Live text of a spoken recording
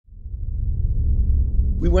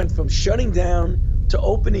We went from shutting down to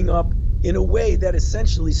opening up in a way that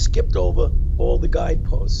essentially skipped over all the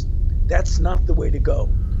guideposts. That's not the way to go.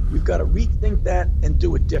 We've got to rethink that and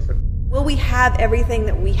do it differently. Will we have everything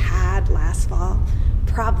that we had last fall?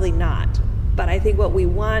 Probably not. But I think what we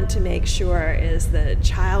want to make sure is the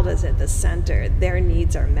child is at the center, their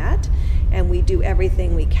needs are met, and we do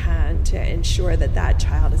everything we can to ensure that that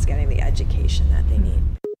child is getting the education that they need.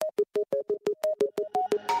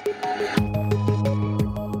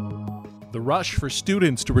 The rush for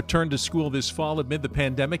students to return to school this fall amid the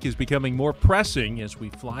pandemic is becoming more pressing as we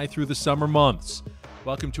fly through the summer months.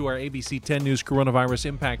 Welcome to our ABC 10 News Coronavirus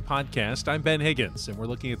Impact Podcast. I'm Ben Higgins, and we're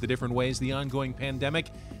looking at the different ways the ongoing pandemic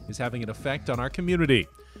is having an effect on our community.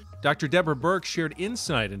 Dr. Deborah Birx shared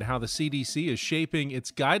insight into how the CDC is shaping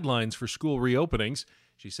its guidelines for school reopenings.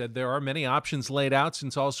 She said there are many options laid out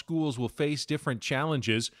since all schools will face different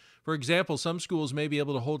challenges. For example, some schools may be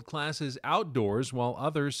able to hold classes outdoors while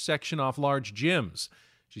others section off large gyms.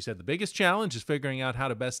 She said the biggest challenge is figuring out how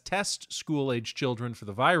to best test school-age children for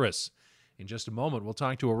the virus. In just a moment, we'll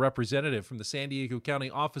talk to a representative from the San Diego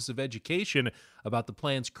County Office of Education about the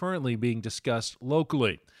plans currently being discussed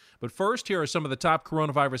locally. But first, here are some of the top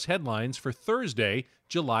coronavirus headlines for Thursday,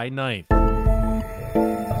 July 9th.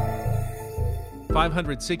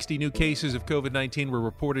 560 new cases of COVID-19 were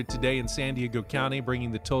reported today in San Diego County,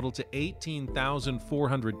 bringing the total to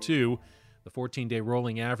 18,402. The 14-day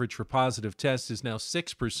rolling average for positive tests is now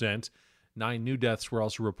 6%. 9 new deaths were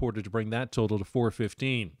also reported to bring that total to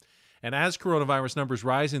 415. And as coronavirus numbers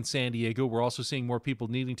rise in San Diego, we're also seeing more people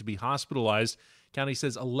needing to be hospitalized. County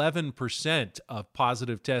says 11% of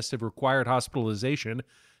positive tests have required hospitalization.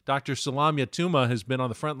 Dr. Salam Yatuma has been on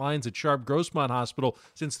the front lines at Sharp Grossmont Hospital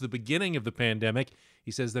since the beginning of the pandemic. He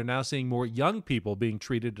says they're now seeing more young people being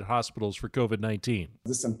treated at hospitals for COVID-19.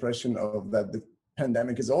 This impression of that the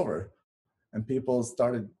pandemic is over and people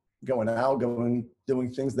started going out, doing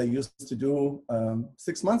things they used to do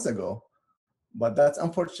 6 months ago. But that's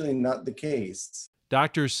unfortunately not the case.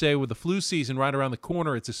 Doctors say with the flu season right around the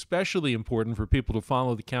corner, it's especially important for people to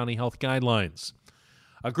follow the county health guidelines.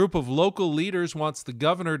 A group of local leaders wants the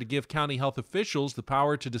governor to give county health officials the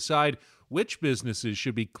power to decide which businesses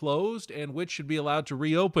should be closed and which should be allowed to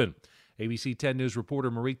reopen. ABC 10 News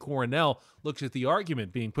reporter Marie Coronel looks at the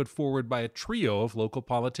argument being put forward by a trio of local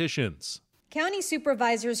politicians. County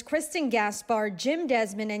Supervisors Kristen Gaspar, Jim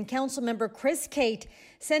Desmond, and Councilmember Chris Cate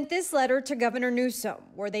sent this letter to Governor Newsom,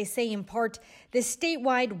 where they say in part, the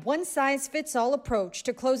statewide one-size-fits-all approach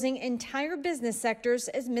to closing entire business sectors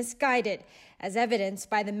is misguided, as evidenced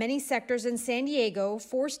by the many sectors in San Diego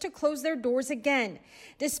forced to close their doors again,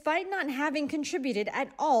 despite not having contributed at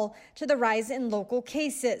all to the rise in local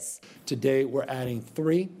cases. Today, we're adding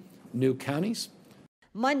 3 new counties.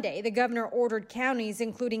 Monday, the governor ordered counties,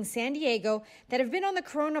 including San Diego, that have been on the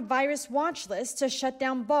coronavirus watch list to shut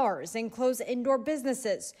down bars and close indoor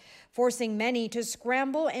businesses, forcing many to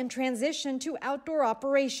scramble and transition to outdoor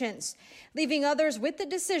operations, leaving others with the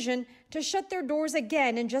decision to shut their doors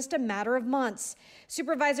again in just a matter of months.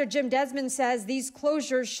 Supervisor Jim Desmond says these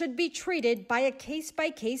closures should be treated by a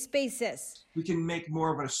case-by-case basis. We can make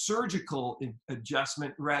more of a surgical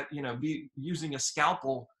adjustment, be using a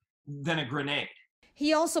scalpel than a grenade.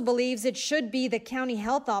 He also believes it should be the county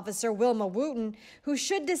health officer, Wilma Wooten, who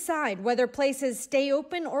should decide whether places stay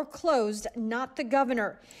open or closed, not the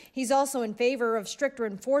governor. He's also in favor of stricter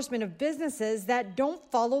enforcement of businesses that don't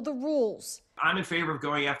follow the rules. I'm in favor of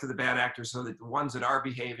going after the bad actors so that the ones that are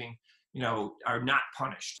behaving, are not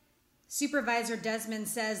punished. Supervisor Desmond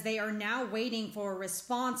says they are now waiting for a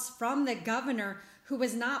response from the governor, who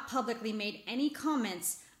has not publicly made any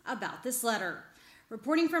comments about this letter.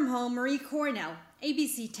 Reporting from home, Marie Coronel,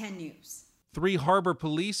 ABC 10 News. 3 harbor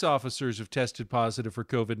police officers have tested positive for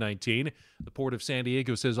COVID-19. The Port of San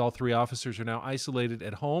Diego says all 3 officers are now isolated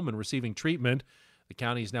at home and receiving treatment. The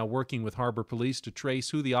county is now working with harbor police to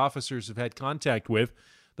trace who the officers have had contact with.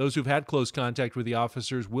 Those who've had close contact with the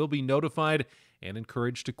officers will be notified and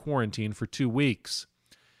encouraged to quarantine for 2 weeks.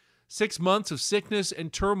 6 months of sickness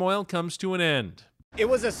and turmoil comes to an end. It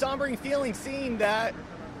was a sombering feeling seeing that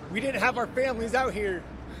we didn't have our families out here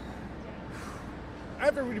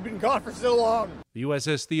after we'd been gone for so long. The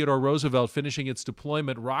USS Theodore Roosevelt, finishing its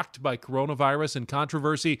deployment rocked by coronavirus and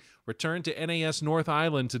controversy, returned to NAS North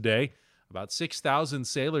Island today. About 6,000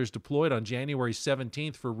 sailors deployed on January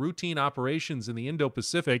 17th for routine operations in the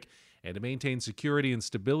Indo-Pacific and to maintain security and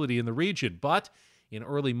stability in the region. But in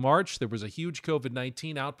early March, there was a huge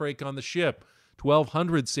COVID-19 outbreak on the ship.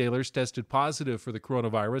 1,200 sailors tested positive for the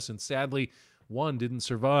coronavirus, and sadly, one didn't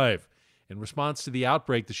survive. In response to the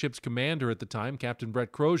outbreak, the ship's commander at the time, Captain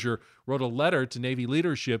Brett Crozier, wrote a letter to Navy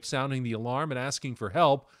leadership sounding the alarm and asking for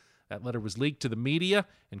help. That letter was leaked to the media,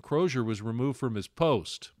 and Crozier was removed from his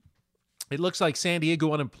post. It looks like San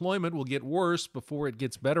Diego unemployment will get worse before it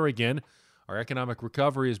gets better again. Our economic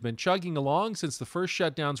recovery has been chugging along since the first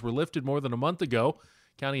shutdowns were lifted more than a month ago.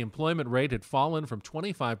 County employment rate had fallen from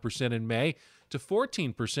 25% in May to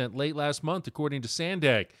 14% late last month, according to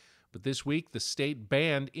Sandag. But this week, the state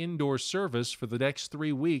banned indoor service for the next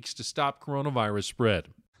 3 weeks to stop coronavirus spread.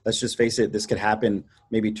 Let's just face it, this could happen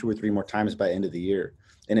maybe 2 or 3 more times by the end of the year.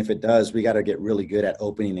 And if it does, we got to get really good at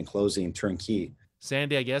opening and closing turnkey.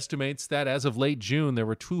 Sandag estimates that as of late June, there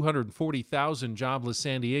were 240,000 jobless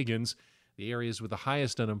San Diegans. The areas with the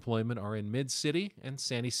highest unemployment are in Mid-City and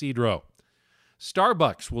San Ysidro.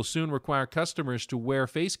 Starbucks will soon require customers to wear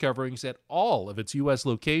face coverings at all of its U.S.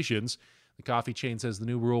 locations. The coffee chain says the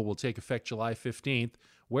new rule will take effect July 15th.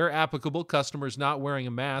 Where applicable, customers not wearing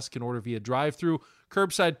a mask can order via drive-thru,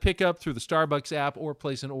 curbside pickup through the Starbucks app, or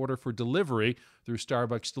place an order for delivery through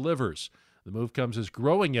Starbucks Delivers. The move comes as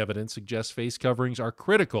growing evidence suggests face coverings are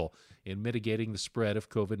critical in mitigating the spread of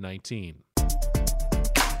COVID-19.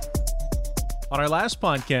 On our last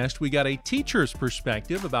podcast, we got a teacher's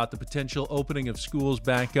perspective about the potential opening of schools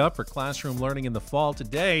back up for classroom learning in the fall.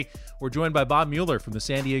 Today, we're joined by Bob Mueller from the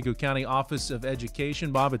San Diego County Office of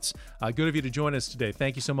Education. Bob, it's good of you to join us today.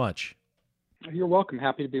 Thank you so much. You're welcome.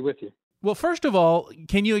 Happy to be with you. Well, first of all,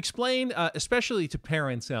 can you explain, especially to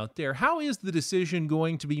parents out there, how is the decision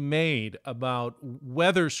going to be made about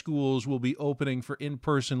whether schools will be opening for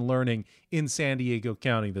in-person learning in San Diego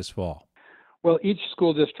County this fall? Well, each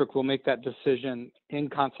school district will make that decision in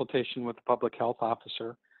consultation with the public health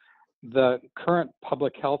officer. The current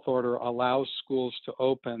public health order allows schools to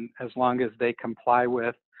open as long as they comply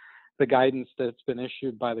with the guidance that's been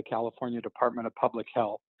issued by the California Department of Public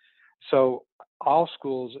Health. So all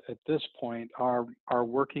schools at this point are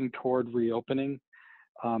working toward reopening.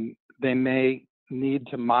 They may need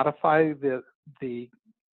to modify the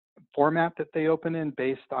format that they open in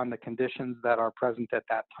based on the conditions that are present at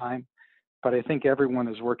that time. But I think everyone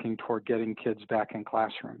is working toward getting kids back in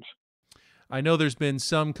classrooms. I know there's been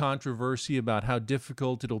some controversy about how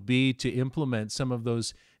difficult it'll be to implement some of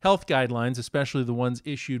those health guidelines, especially the ones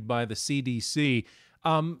issued by the CDC.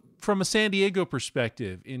 From a San Diego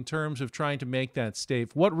perspective, in terms of trying to make that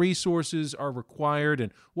safe, what resources are required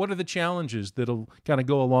and what are the challenges that'll kind of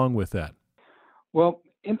go along with that? Well,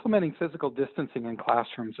 implementing physical distancing in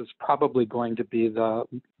classrooms is probably going to be the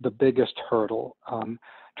biggest hurdle.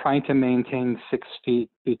 Trying to maintain 6 feet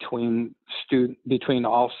between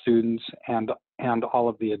all students and all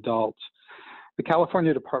of the adults. The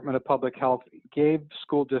California Department of Public Health gave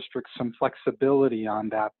school districts some flexibility on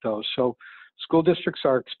that, though. So school districts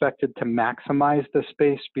are expected to maximize the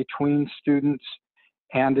space between students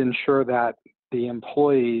and ensure that the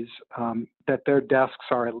employees, that their desks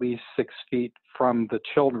are at least 6 feet from the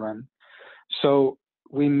children. So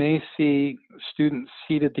we may see students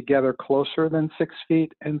seated together closer than 6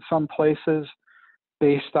 feet in some places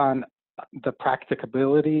based on the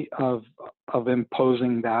practicability of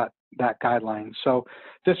imposing that guideline. So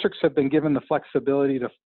districts have been given the flexibility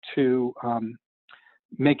to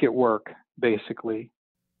make it work, basically.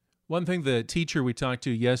 One thing the teacher we talked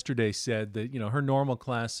to yesterday said that, her normal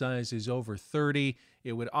class size is over 30.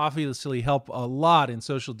 It would obviously help a lot in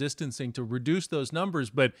social distancing to reduce those numbers,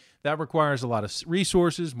 but that requires a lot of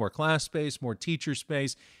resources, more class space, more teacher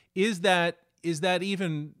space. Is that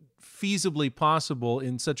even feasibly possible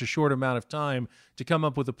in such a short amount of time to come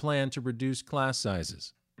up with a plan to reduce class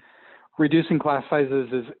sizes? Reducing class sizes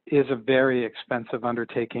is a very expensive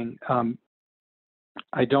undertaking.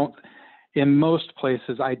 In most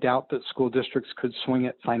places, I doubt that school districts could swing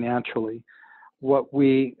it financially. What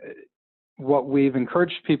we've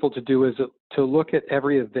encouraged people to do is to look at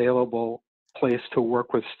every available place to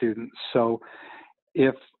work with students. So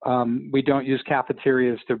if we don't use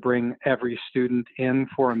cafeterias to bring every student in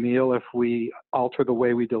for a meal, if we alter the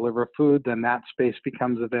way we deliver food, then that space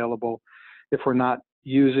becomes available. If we're not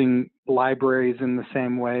using libraries in the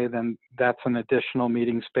same way, then that's an additional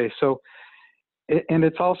meeting space. And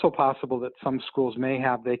it's also possible that some schools may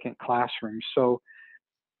have vacant classrooms. So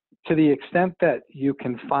to the extent that you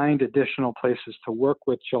can find additional places to work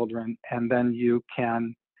with children, and then you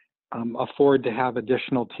can afford to have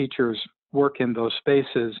additional teachers work in those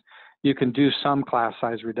spaces, you can do some class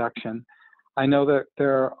size reduction. I know that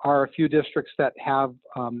there are a few districts that have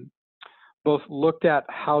both looked at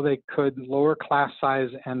how they could lower class size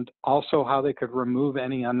and also how they could remove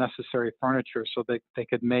any unnecessary furniture so that they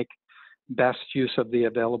could make best use of the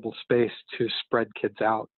available space to spread kids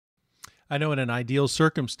out. I know in an ideal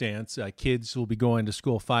circumstance, kids will be going to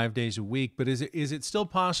school 5 days a week, but is it still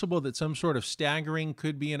possible that some sort of staggering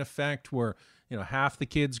could be in effect where, half the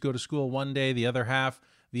kids go to school one day, the other half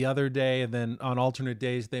the other day, and then on alternate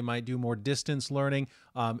days they might do more distance learning?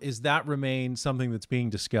 Is that remain something that's being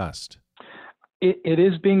discussed? It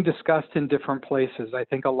is being discussed in different places. I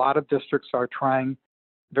think a lot of districts are trying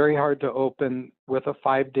very hard to open with a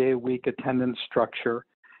 5-day-a-week attendance structure.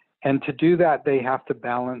 And to do that, they have to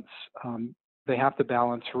balance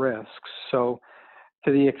risks. So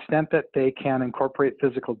to the extent that they can incorporate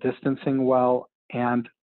physical distancing well and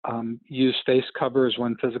use face covers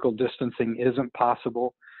when physical distancing isn't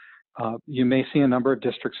possible, you may see a number of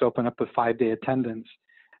districts open up with 5-day attendance.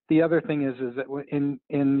 The other thing is that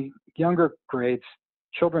in younger grades,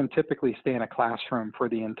 children typically stay in a classroom for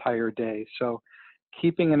the entire day. So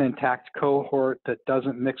keeping an intact cohort that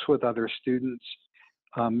doesn't mix with other students,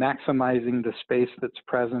 maximizing the space that's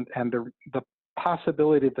present, and the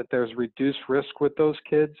possibility that there's reduced risk with those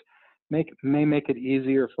kids may make it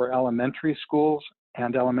easier for elementary schools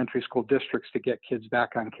and elementary school districts to get kids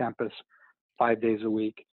back on campus 5 days a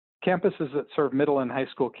week. Campuses that serve middle and high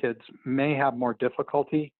school kids may have more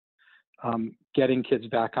difficulty getting kids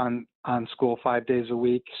back on school 5 days a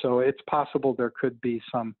week. So it's possible there could be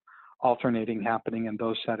some alternating happening in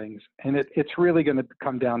those settings. And it's really going to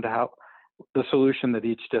come down to how the solution that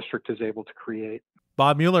each district is able to create.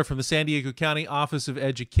 Bob Mueller from the San Diego County Office of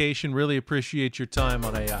Education. Really appreciate your time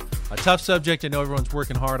on a tough subject. I know everyone's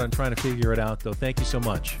working hard on trying to figure it out, though. Thank you so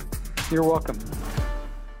much. You're welcome.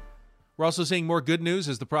 We're also seeing more good news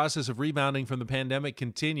as the process of rebounding from the pandemic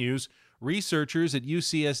continues. Researchers at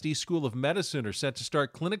UCSD School of Medicine are set to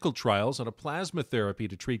start clinical trials on a plasma therapy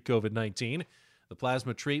to treat COVID-19. The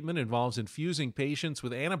plasma treatment involves infusing patients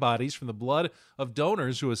with antibodies from the blood of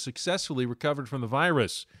donors who have successfully recovered from the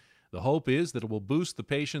virus. The hope is that it will boost the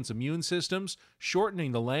patient's immune systems,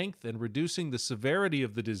 shortening the length and reducing the severity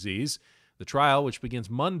of the disease. The trial, which begins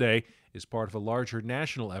Monday, is part of a larger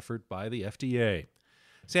national effort by the FDA.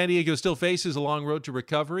 San Diego still faces a long road to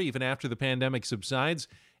recovery even after the pandemic subsides.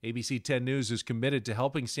 ABC 10 News is committed to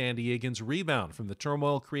helping San Diegans rebound from the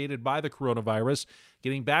turmoil created by the coronavirus,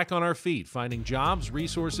 getting back on our feet, finding jobs,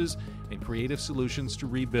 resources, and creative solutions to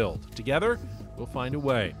rebuild. Together, we'll find a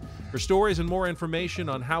way. For stories and more information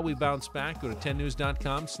on how we bounce back, go to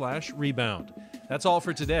 10news.com/rebound. That's all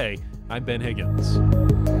for today. I'm Ben Higgins.